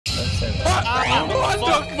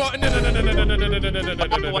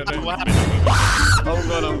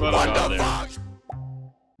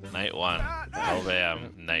Night 1, 12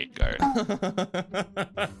 AM, night guard.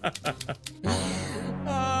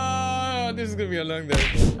 Oh, this is gonna be a long day.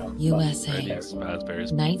 USA,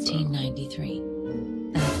 1993.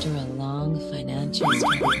 After a long financial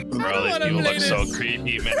struggle. Bro, these people look so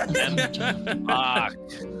creepy, man. Fuck.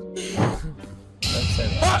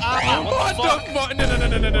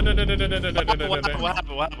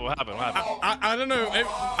 What happened? I don't know.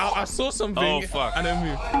 I saw something. Oh, fuck. And then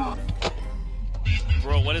moved.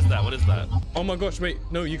 Bro, what is that? Oh my gosh, wait.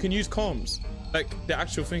 No, you can use comms. Like the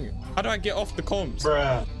actual thing. How do I get off the comms?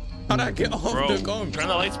 Bruh. How do I get off the comms? Turn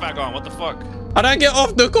the lights back on. What the fuck? How do I get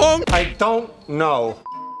off the comms? I don't know.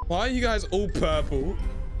 Why are you guys all purple?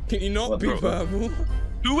 Can you not be purple?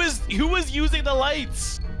 Who is using the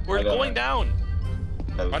lights? We're going down.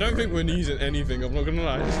 I don't think we're using anything. I'm not gonna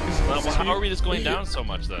lie. Well, how are we just going down so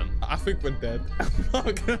much then? I think we're dead. I'm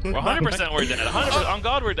not gonna lie. 100% we're dead. 100%. On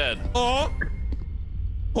God, we're dead. Oh.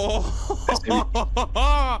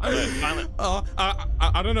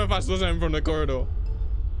 I don't know if I saw something from the corridor.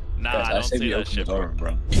 Nah, I don't see that shit,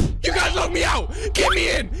 bro. You guys locked me out! Get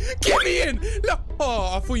me in! No.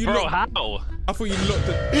 Oh, I thought you locked. Bro, how? I thought you locked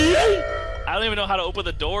it. I don't even know how to open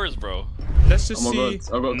the doors, bro. Let's just see.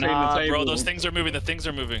 Nah, bro, those things are moving. The things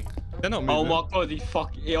are moving. They're not moving. Oh my god, he's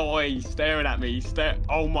fucking. Oh, he's staring at me.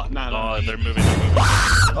 Oh my. Nah. Oh, they're moving.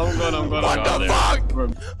 Oh god, What the fuck?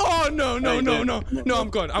 Oh no, I'm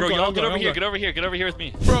gone. Bro, y'all get over here. Get over here with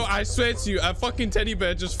me. Bro, I swear to you, a fucking teddy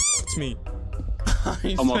bear just f***ed me.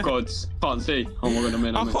 Oh my god, can't see. Oh my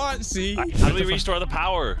god, I can't see. How do we restore the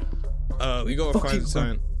power? We gotta find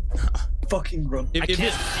something. Fucking run. I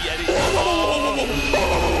can't see anything.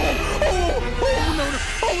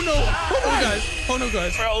 Oh no,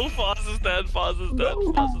 guys. Bro, Foz is dead.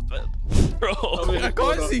 Bro, I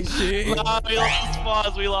can't see shit. Nah,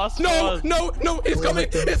 we lost Foz. No, it's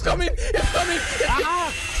coming.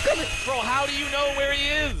 Ah! Bro, how do you know where he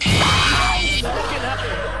is?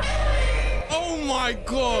 Oh my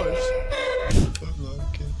gosh.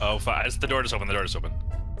 Oh, it's the door just open.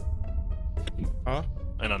 Huh?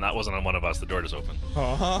 I know that wasn't on one of us. The door just open.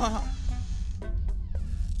 Nah,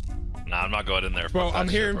 I'm not going in there. Bro, I'm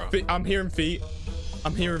hearing feet.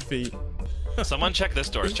 Someone check this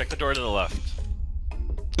door. Check the door to the left.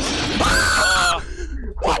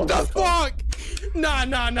 What the fuck? Nah.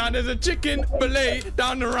 There's a chicken fillet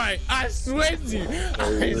down the right. I swear to you.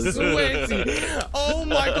 Oh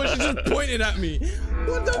my gosh, she just pointed at me.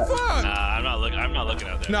 What the fuck? Nah, I'm not looking out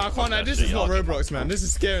there. Nah, I can't. This is not Roblox, man. This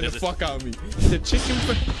is scaring the fuck out of me. The chicken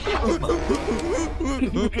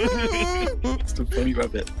It's the funny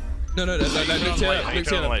rabbit. No.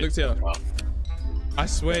 Look here. I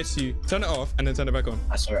swear to you. Turn it off and then turn it back on.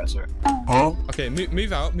 I saw it. Oh? Okay,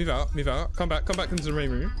 move out. Come back into the main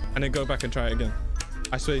room and then go back and try it again.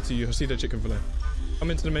 I swear to you, you'll see the chicken fillet. Come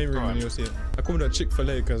into the main room and you'll see it. I call it a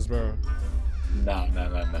Chick-fil-A because, bro. No.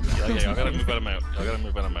 Okay, I gotta move out of my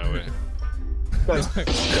way.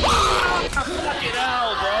 Fucking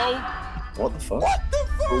hell, bro. What the fuck?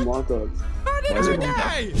 Oh my god. How did you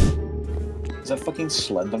die? Is that fucking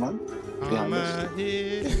Slenderman behind us?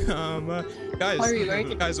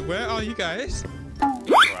 Guys, where are you guys?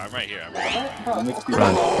 Bro, I'm right here.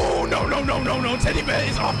 Oh, no. Teddy bear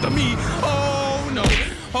is after me. Oh, no.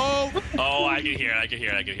 Oh, I can hear it.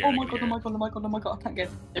 Oh my god, I can't get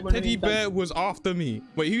it. Teddy bear was after me.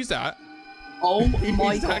 Wait, who's that? Oh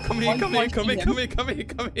my god. Come here.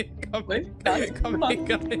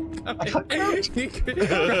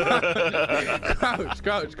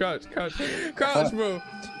 Crouch, bro.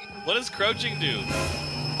 What does crouching do?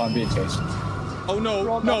 I'm being chased. Oh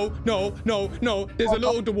no. There's a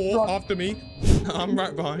little dwarf after me. I'm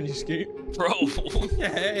right behind you, Scoot. Bro.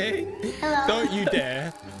 Hey. Don't you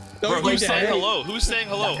dare. Bro, who's saying hello?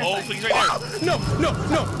 Oh, please, right there. No.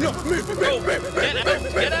 Move.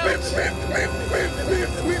 Get out.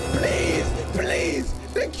 Please.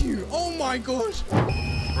 Thank you. Oh my gosh.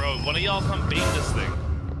 Bro, one of y'all come bait this thing.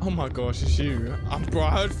 Oh my gosh, it's you. Bro,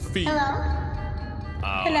 I heard feet.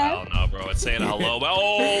 Hello? Oh, no, bro. It's saying hello.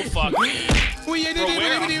 Oh, fuck me.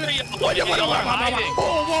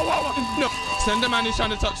 No. Slenderman is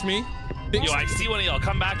trying to touch me. Yo, I see one of y'all.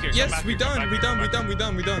 Come back here. Yes, we done. I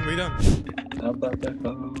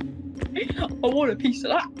want a piece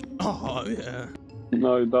of that. Oh, yeah.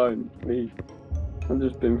 No, don't, please. I've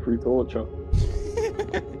just been through torture.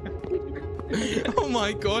 Oh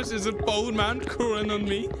my gosh, there's a bold man crawling on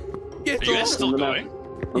me. Get Are you guys still going?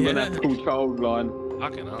 I'm an ethical child line.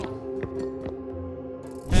 Fucking hell.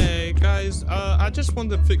 Hey guys, I just want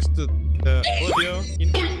to fix the audio.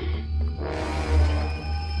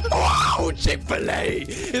 Bro, Chick-fil-A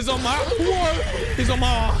is on my what? Is on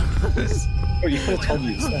my Oh, you could have told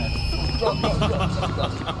me it's there.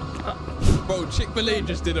 Bro, Chick-fil-A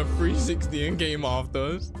just did a 360 in game after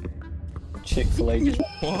us. Chick-fil-A just...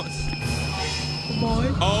 What?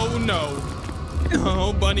 Oh no.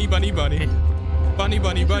 Oh, bunny. Bunny,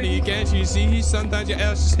 can't you see? Sometimes your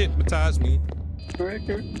ass just hypnotized me.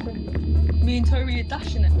 Me and Tori are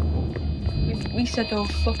dashing it. We said, oh,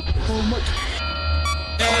 fuck, so much.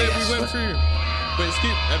 Hey, we went through. Wait,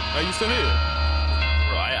 Scoop, are you still here?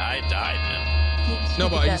 Bro, I died, man. No,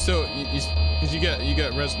 but are you still, because you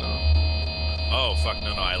get res now. Oh, fuck,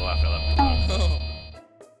 no, I left. Oh.